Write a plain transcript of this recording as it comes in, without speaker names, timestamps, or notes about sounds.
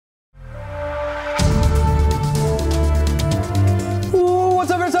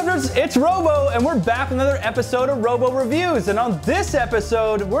It's Robo, and we're back with another episode of Robo Reviews. And on this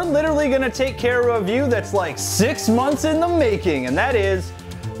episode, we're literally going to take care of a review that's like 6 months in the making, and that is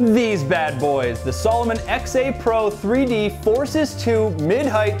these bad boys, the Salomon XA Pro 3D Forces 2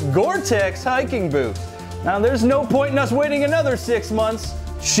 mid-height Gore-Tex hiking boot. Now, there's no point in us waiting another 6 months.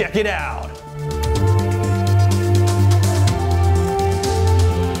 Check it out.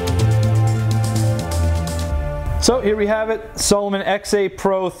 So here we have it, Salomon XA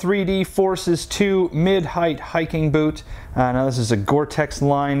Pro 3D Forces 2 mid-height hiking boot. Now this is a Gore-Tex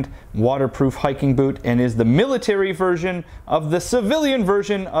lined waterproof hiking boot and is the military version of the civilian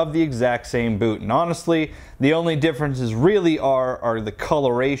version of the exact same boot. And honestly, the only differences really are the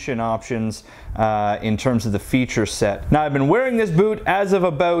coloration options in terms of the feature set. Now I've been wearing this boot as of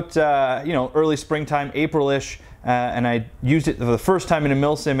about early springtime, April-ish. And I used it for the first time in a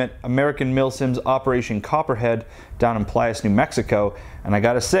milsim at American Milsim's Operation Copperhead down in Playas, New Mexico. And I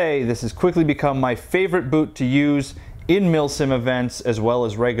gotta say, this has quickly become my favorite boot to use in milsim events as well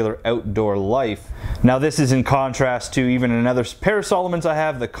as regular outdoor life. Now this is in contrast to even another pair of Salomons I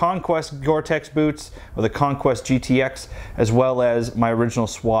have, the Conquest Gore-Tex boots, or the Conquest GTX, as well as my original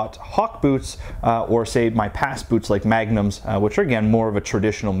SWAT Hawk boots, or say my past boots like Magnums, which are again more of a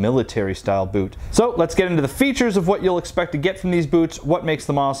traditional military style boot. So let's get into the features of what you'll expect to get from these boots, what makes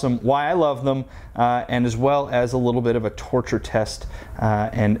them awesome, why I love them, and as well as a little bit of a torture test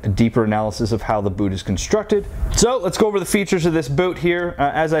and a deeper analysis of how the boot is constructed. So let's go over the features of this boot here.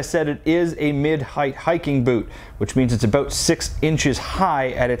 As I said, it is a mid-height hiking boot, which means it's about 6 inches high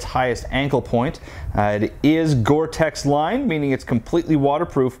at its highest ankle point. It is Gore-Tex lined, meaning it's completely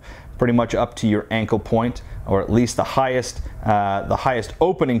waterproof pretty much up to your ankle point, or at least the highest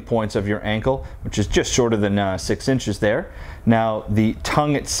opening points of your ankle, which is just shorter than 6 inches there. Now the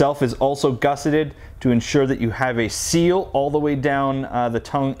tongue itself is also gusseted to ensure that you have a seal all the way down the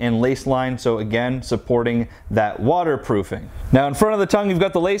tongue and lace line, so again supporting that waterproofing. Now in front of the tongue you've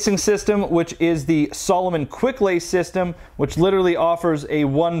got the lacing system, which is the Salomon Quick Lace system, which literally offers a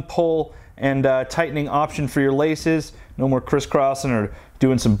one pull and tightening option for your laces. No more crisscrossing or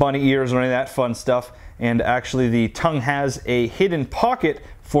doing some bunny ears or any of that fun stuff. And actually the tongue has a hidden pocket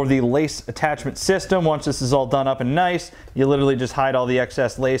for the lace attachment system. Once this is all done up and nice, you literally just hide all the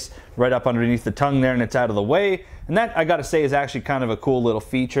excess lace right up underneath the tongue there and it's out of the way. And that, I gotta say, is actually kind of a cool little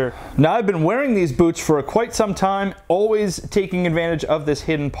feature. Now I've been wearing these boots for quite some time, always taking advantage of this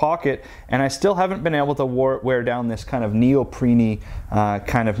hidden pocket, and I still haven't been able to wear down this kind of neoprene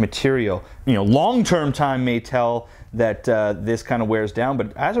kind of material. You know, long-term time may tell that this kind of wears down,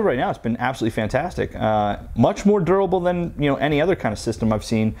 but as of right now, it's been absolutely fantastic. Much more durable than any other kind of system I've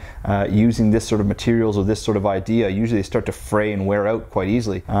seen using this sort of materials or this sort of idea. Usually they start to fray and wear out quite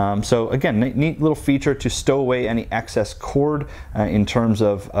easily. So again, neat little feature to stow away any excess cord in terms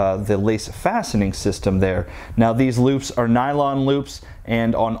of the lace fastening system there. Now these loops are nylon loops,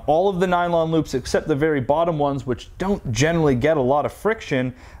 and on all of the nylon loops except the very bottom ones, which don't generally get a lot of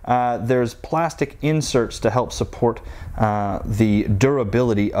friction, there's plastic inserts to help support the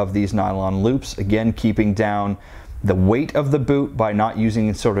durability of these nylon loops, again keeping down the weight of the boot by not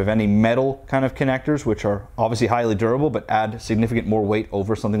using sort of any metal kind of connectors, which are obviously highly durable but add significant more weight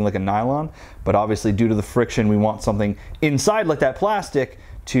over something like a nylon. But obviously due to the friction, we want something inside like that plastic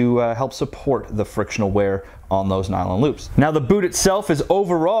to help support the frictional wear on those nylon loops. Now the boot itself is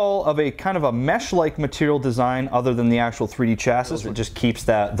overall of a kind of a mesh-like material design other than the actual 3D chassis. It just keeps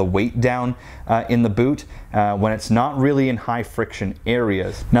the weight down in the boot when it's not really in high friction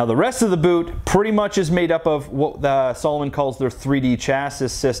areas. Now the rest of the boot pretty much is made up of what the Salomon calls their 3D chassis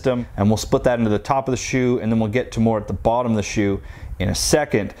system, and we'll split that into the top of the shoe and then we'll get to more at the bottom of the shoe in a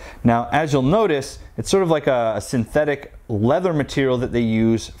second. Now as you'll notice, it's sort of like a synthetic leather material that they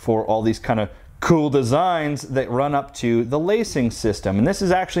use for all these kind of cool designs that run up to the lacing system. And this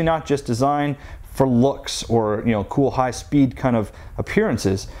is actually not just designed for looks or cool high speed kind of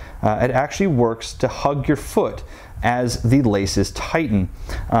appearances. It actually works to hug your foot as the laces tighten.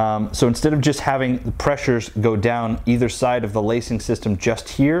 So instead of just having the pressures go down either side of the lacing system just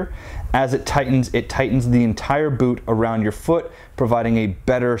here, as it tightens the entire boot around your foot, providing a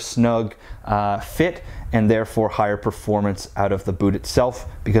better snug fit and therefore higher performance out of the boot itself,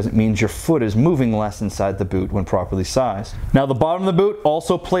 because it means your foot is moving less inside the boot when properly sized. Now the bottom of the boot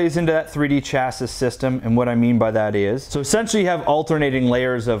also plays into that 3D chassis system, and what I mean by that is, so essentially you have alternating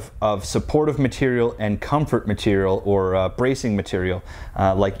layers of supportive material and comfort material, or bracing material,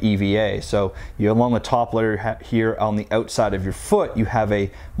 like EVA. So along the top layer here on the outside of your foot, you have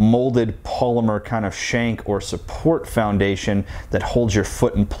a molded polymer kind of shank or support foundation that holds your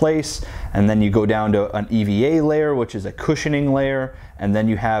foot in place, and then you go down to an EVA layer, which is a cushioning layer, and then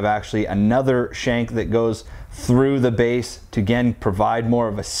you have actually another shank that goes through the base to again provide more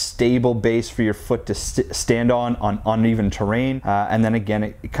of a stable base for your foot to stand on uneven terrain, and then again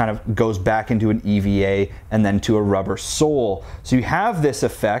it kind of goes back into an EVA and then to a rubber sole. So you have this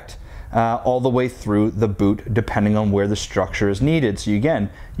effect all the way through the boot depending on where the structure is needed. So again,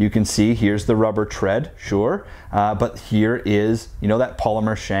 you can see here's the rubber tread, sure, but here is, you know, that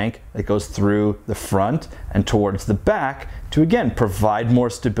polymer shank that goes through the front and towards the back to again provide more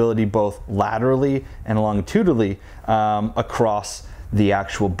stability both laterally and longitudinally across the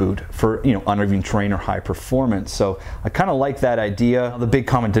actual boot for, you know, uneven terrain or high performance. So I kind of like that idea. The big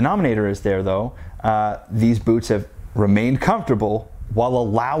common denominator is there though. These boots have remained comfortable while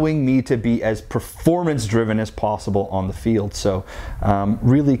allowing me to be as performance driven as possible on the field. So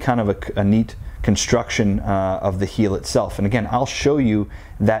really kind of a neat construction of the heel itself. And again, I'll show you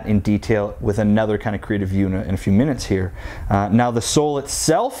that in detail with another kind of creative view in a few minutes here. Now the sole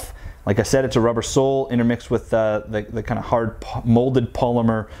itself, like I said, it's a rubber sole intermixed with the kind of hard molded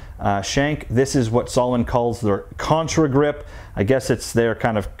polymer shank. This is what Salomon calls their contra grip. I guess it's their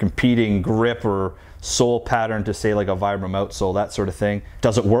kind of competing grip or sole pattern to say like a Vibram outsole, that sort of thing.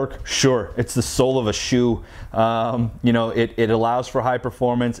 Does it work? Sure. It's the sole of a shoe. You know, it allows for high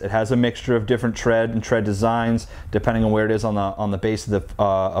performance. It has a mixture of different tread and tread designs depending on where it is on the base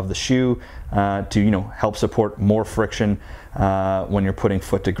of the shoe to, you know, help support more friction when you're putting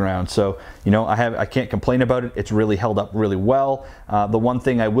foot to ground. So, you know, I can't complain about it. It's really held up really well. The one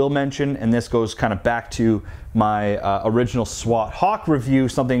thing I will mention, and this goes kind of back to my original SWAT Hawk review,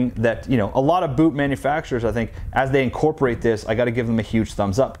 something that, you know, a lot of boot manufacturers, I think, as they incorporate this, I got to give them a huge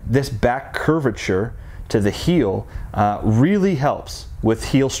thumbs up. This back curvature to the heel really helps with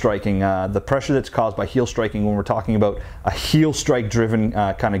heel striking, the pressure that's caused by heel striking when we're talking about a heel strike driven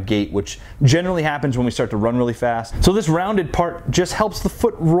kind of gait, which generally happens when we start to run really fast. So this rounded part just helps the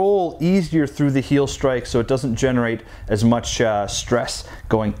foot roll easier through the heel strike, so it doesn't generate as much stress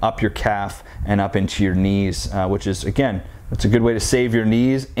going up your calf and up into your knees, which is, again, that's a good way to save your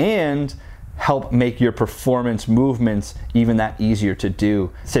knees and help make your performance movements even that easier to do,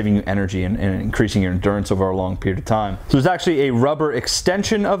 saving you energy and increasing your endurance over a long period of time. So there's actually a rubber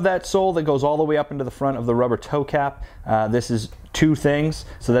extension of that sole that goes all the way up into the front of the rubber toe cap. This is two things,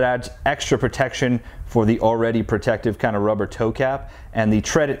 so that adds extra protection for the already protective kind of rubber toe cap, and the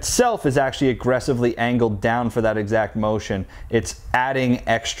tread itself is actually aggressively angled down for that exact motion. It's adding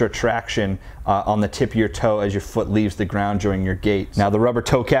extra traction on the tip of your toe as your foot leaves the ground during your gait. Now the rubber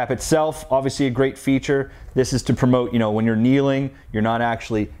toe cap itself, obviously a great feature. This is to promote, you know, when you're kneeling, you're not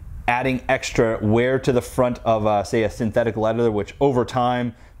actually adding extra wear to the front of say a synthetic leather, which over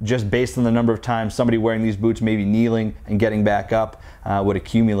time, just based on the number of times somebody wearing these boots maybe kneeling and getting back up would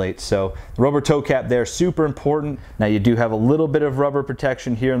accumulate. So the rubber toe cap there, super important. Now you do have a little bit of rubber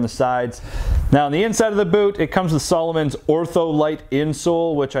protection here on the sides. Now on the inside of the boot, it comes with Salomon's Ortho Light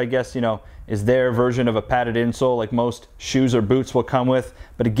insole, which I guess, you know, is their version of a padded insole like most shoes or boots will come with.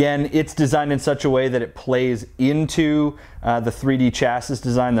 But again, it's designed in such a way that it plays into the 3D chassis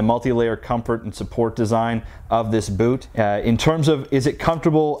design, the multi-layer comfort and support design of this boot. In terms of, is it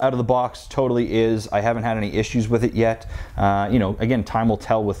comfortable out of the box? Totally is. I haven't had any issues with it yet. You know, again, time will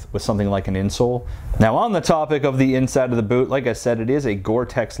tell with something like an insole. Now on the topic of the inside of the boot, like I said, it is a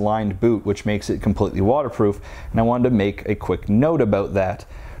Gore-Tex lined boot, which makes it completely waterproof. And I wanted to make a quick note about that.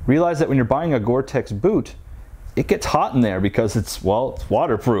 Realize that when you're buying a Gore-Tex boot, it gets hot in there because it's, well, it's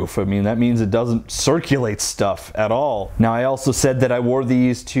waterproof. I mean, that means it doesn't circulate stuff at all. Now, I also said that I wore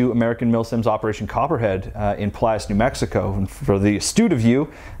these to American Milsim's Operation Copperhead in Playas, New Mexico. And for the astute of you,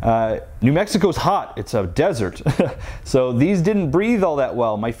 New Mexico's hot. It's a desert. So these didn't breathe all that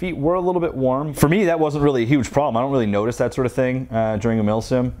well. My feet were a little bit warm. For me, that wasn't really a huge problem. I don't really notice that sort of thing during a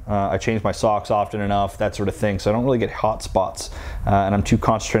Milsim. I change my socks often enough, that sort of thing. So I don't really get hot spots. And I'm too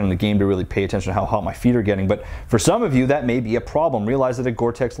concentrated on the game to really pay attention to how hot my feet are getting. But for some of you, that may be a problem. Realize that a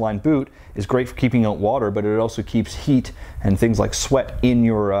Gore-Tex lined boot is great for keeping out water, but it also keeps heat and things like sweat in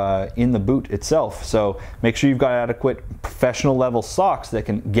your in the boot itself. So make sure you've got adequate professional level socks that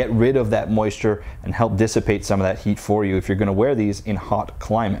can get rid of that moisture and help dissipate some of that heat for you if you're going to wear these in hot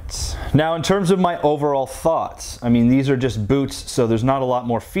climates. Now, in terms of my overall thoughts, I mean, these are just boots, so there's not a lot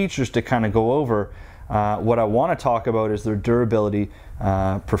more features to kind of go over. What I want to talk about is their durability,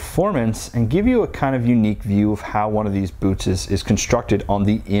 performance, and give you a kind of unique view of how one of these boots is constructed on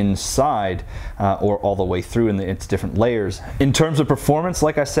the inside or all the way through in its different layers. In terms of performance,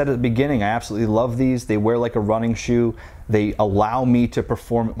 like I said at the beginning, I absolutely love these. They wear like a running shoe. They allow me to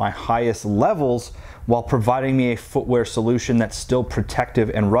perform at my highest levels while providing me a footwear solution that's still protective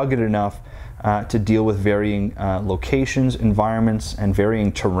and rugged enough to deal with varying locations, environments, and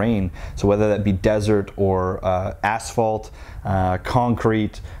varying terrain. So whether that be desert or asphalt,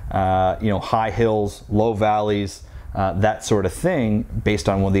 concrete, high hills, low valleys, that sort of thing, based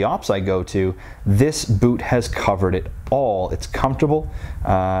on one of the ops I go to, this boot has covered it all. It's comfortable,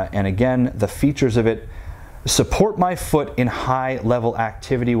 and again, the features of it support my foot in high level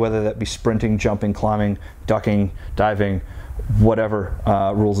activity, whether that be sprinting, jumping, climbing, ducking, diving, whatever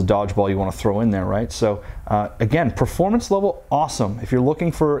rules of dodgeball you want to throw in there, right? So again, performance level, awesome. If you're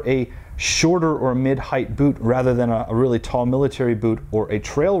looking for a shorter or mid-height boot rather than a really tall military boot or a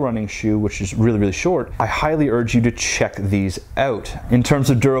trail running shoe, which is really, really short, I highly urge you to check these out. In terms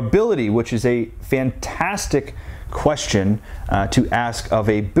of durability, which is a fantastic question to ask of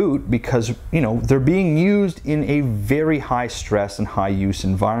a boot, because they're being used in a very high stress and high use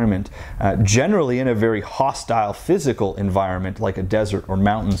environment, generally in a very hostile physical environment like a desert or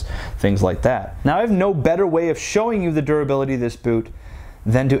mountains, things like that. Now, I have no better way of showing you the durability of this boot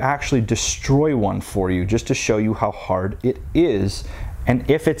than to actually destroy one for you, just to show you how hard it is and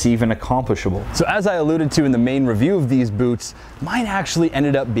if it's even accomplishable. So as I alluded to in the main review of these boots, mine actually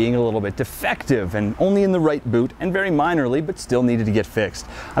ended up being a little bit defective and only in the right boot and very minorly, but still needed to get fixed.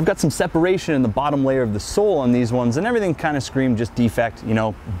 I've got some separation in the bottom layer of the sole on these ones, and everything kind of screamed just defect,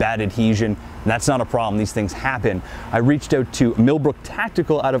 bad adhesion. And that's not a problem, these things happen. I reached out to Millbrook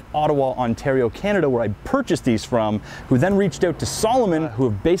Tactical out of Ottawa, Ontario, Canada, where I purchased these from, who then reached out to Salomon, who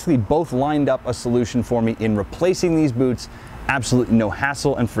have basically both lined up a solution for me in replacing these boots, absolutely no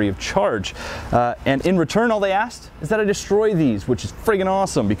hassle and free of charge. And in return, all they asked is that I destroy these, which is friggin'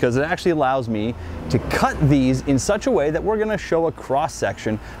 awesome because it actually allows me to cut these in such a way that we're gonna show a cross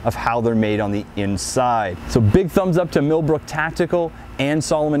section of how they're made on the inside. So big thumbs up to Millbrook Tactical and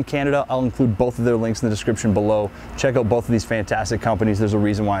Salomon Canada. I'll include both of their links in the description below. Check out both of these fantastic companies. There's a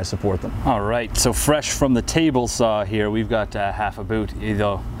reason why I support them. All right, so fresh from the table saw here, we've got half a boot,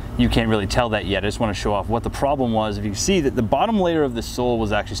 though you can't really tell that yet. I just want to show off what the problem was. If you see that the bottom layer of the sole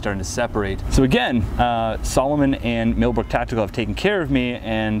was actually starting to separate. So again, Salomon and Millbrook Tactical have taken care of me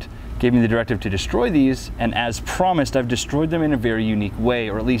and gave me the directive to destroy these, and as promised, I've destroyed them in a very unique way,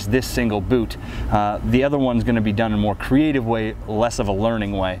 or at least this single boot. The other one's going to be done in a more creative way, less of a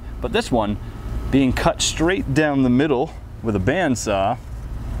learning way. But this one, being cut straight down the middle with a bandsaw,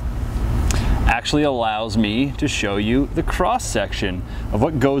 actually allows me to show you the cross section of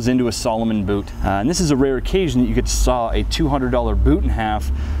what goes into a Salomon boot. And this is a rare occasion that you could saw a $200 boot in half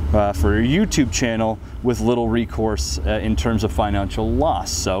for your YouTube channel with little recourse in terms of financial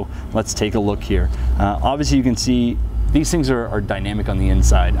loss. So let's take a look here. Obviously you can see these things are dynamic on the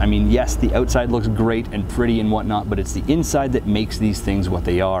inside. I mean, yes, the outside looks great and pretty and whatnot, but it's the inside that makes these things what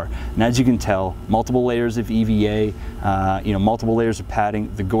they are. And as you can tell, multiple layers of EVA, multiple layers of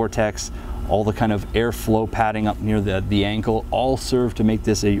padding, the Gore-Tex, all the kind of airflow padding up near the ankle, all serve to make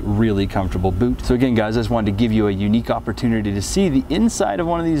this a really comfortable boot. So again, guys, I just wanted to give you a unique opportunity to see the inside of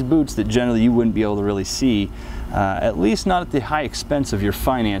one of these boots that generally you wouldn't be able to really see, at least not at the high expense of your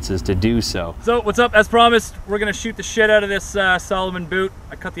finances to do so. So what's up? As promised, we're gonna shoot the shit out of this Salomon boot.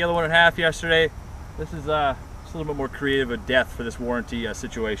 I cut the other one in half yesterday. This is just a little bit more creative of death for this warranty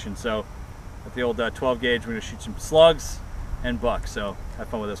situation. So with the old 12 gauge, we're gonna shoot some slugs and bucks. So have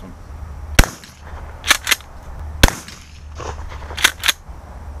fun with this one.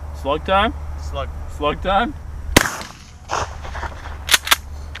 Slug time? Slug time?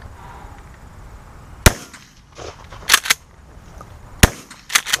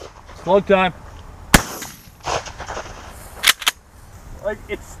 Slug time. Like,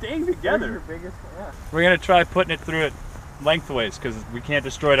 it's staying together. Yeah. We're gonna try putting it through it lengthways because we can't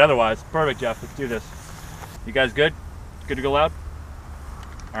destroy it otherwise. Perfect, Jeff, let's do this. You guys good? Good to go loud?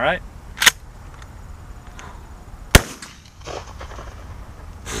 All right.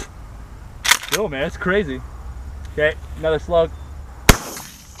 Yo, man, it's crazy. Okay, another slug.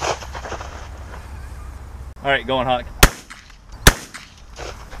 All right, going hot.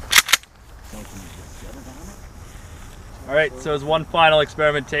 All right, so as one final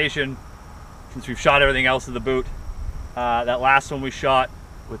experimentation, since we've shot everything else of the boot, that last one we shot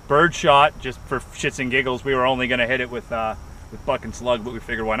with bird shot, just for shits and giggles. We were only gonna hit it with buck and slug, but we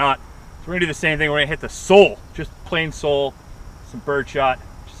figured why not? So we're gonna do the same thing. We're gonna hit the sole, just plain sole, some bird shot,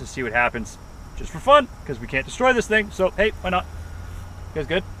 just to see what happens. Just for fun, because we can't destroy this thing, so hey, why not? You guys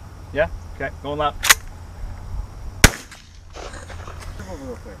good? Yeah? Okay, going loud.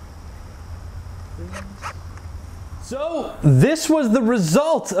 So this was the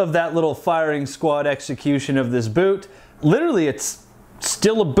result of that little firing squad execution of this boot. Literally, it's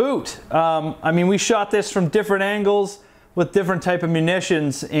still a boot. I mean, we shot this from different angles with different type of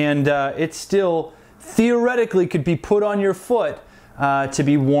munitions, and it still theoretically could be put on your foot to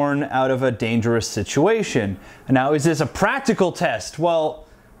be worn out of a dangerous situation. Now, is this a practical test? Well,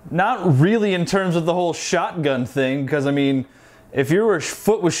 not really in terms of the whole shotgun thing, because I mean, if your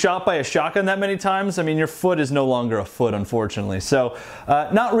foot was shot by a shotgun that many times, I mean, your foot is no longer a foot, unfortunately. So,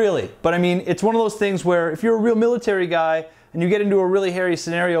 not really. But I mean, it's one of those things where if you're a real military guy and you get into a really hairy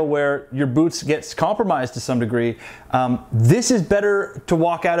scenario where your boots gets compromised to some degree, this is better to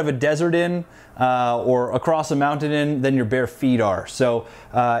walk out of a desert in or across a mountain in than your bare feet are. So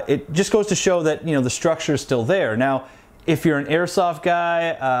it just goes to show that, you know, the structure is still there. Now, if you're an airsoft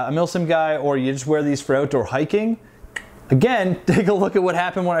guy, a milsim guy, or you just wear these for outdoor hiking, again, take a look at what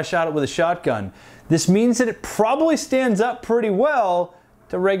happened when I shot it with a shotgun. This means that it probably stands up pretty well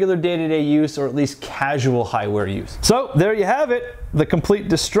to regular day-to-day use, or at least casual high-wear use. So there you have it, the complete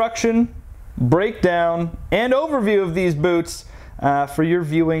destruction, breakdown, and overview of these boots for your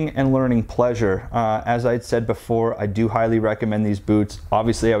viewing and learning pleasure. As I'd said before, I do highly recommend these boots.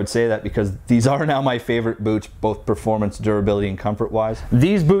 Obviously, I would say that because these are now my favorite boots, both performance, durability, and comfort-wise.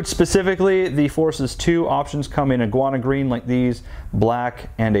 These boots specifically, the Forces 2 options come in iguana green like these, black,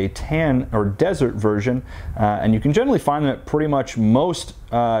 and a tan or desert version. And you can generally find them at pretty much most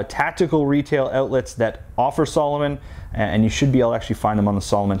tactical retail outlets that offer Salomon, and you should be able to actually find them on the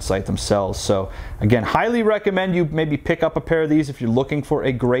Salomon site themselves. So again, highly recommend you maybe pick up a pair of these if you're looking for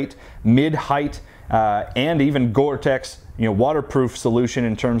a great mid-height and even Gore-Tex, you know, waterproof solution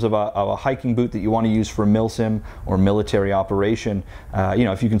in terms of a hiking boot that you want to use for milsim or military operation. You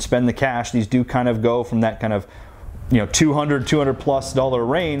know, if you can spend the cash, these do kind of go from that kind of, you know, $200 plus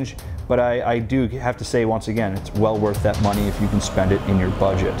range. But I do have to say, once again, it's well worth that money if you can spend it in your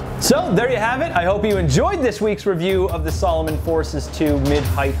budget. So there you have it. I hope you enjoyed this week's review of the Salomon Forces 2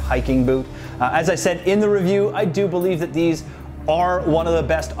 mid-height hiking boot. As I said in the review, I do believe that these are one of the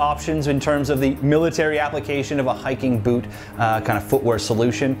best options in terms of the military application of a hiking boot kind of footwear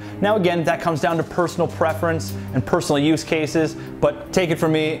solution. Now again, that comes down to personal preference and personal use cases, but take it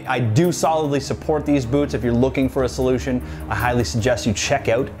from me, I do solidly support these boots. If you're looking for a solution, I highly suggest you check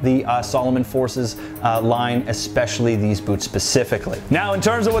out the Salomon Forces line, especially these boots specifically. Now, in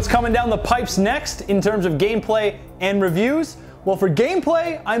terms of what's coming down the pipes next, in terms of gameplay and reviews, well, for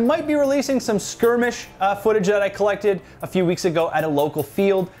gameplay, I might be releasing some skirmish footage that I collected a few weeks ago at a local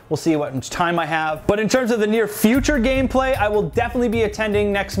field. We'll see what much time I have. But in terms of the near future gameplay, I will definitely be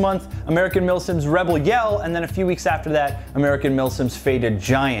attending next month American Milsim's Rebel Yell, and then a few weeks after that, American Milsim's Faded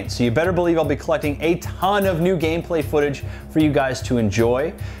Giant. So you better believe I'll be collecting a ton of new gameplay footage for you guys to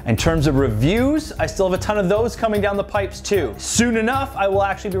enjoy. In terms of reviews, I still have a ton of those coming down the pipes too. Soon enough, I will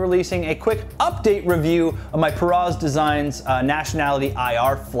actually be releasing a quick update review of my Peraz Designs Nationality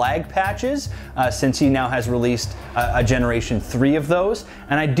IR flag patches, since he now has released a Generation 3 of those.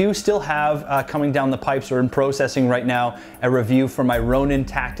 And I do still have coming down the pipes, or in processing right now, a review for my Ronin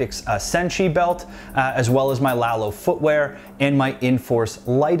Tactics Senshi belt, as well as my Lalo footwear and my Inforce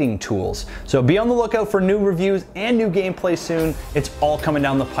lighting tools. So be on the lookout for new reviews and new gameplay soon. It's all coming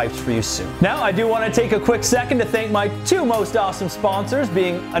down the pipes for you soon. Now, I do want to take a quick second to thank my two most awesome sponsors,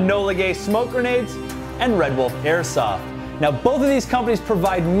 being Enola Gay Smoke Grenades and Red Wolf Airsoft. Now, both of these companies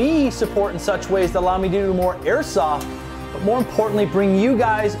provide me support in such ways that allow me to do more airsoft, but more importantly, bring you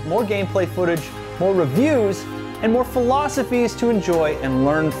guys more gameplay footage, more reviews, and more philosophies to enjoy and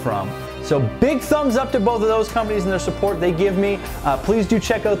learn from. So big thumbs up to both of those companies and their support they give me. Please do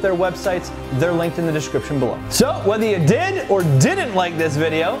check out their websites. They're linked in the description below. So whether you did or didn't like this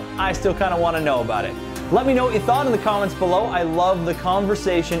video, I still kind of want to know about it. Let me know what you thought in the comments below. I love the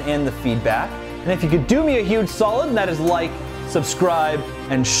conversation and the feedback. And if you could do me a huge solid, and that is like, subscribe,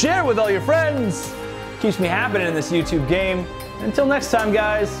 and share with all your friends. Keeps me happening in this YouTube game. And until next time,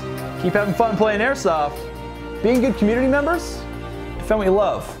 guys, keep having fun playing airsoft, being good community members, defend what you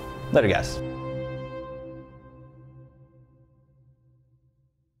love. Later, guys.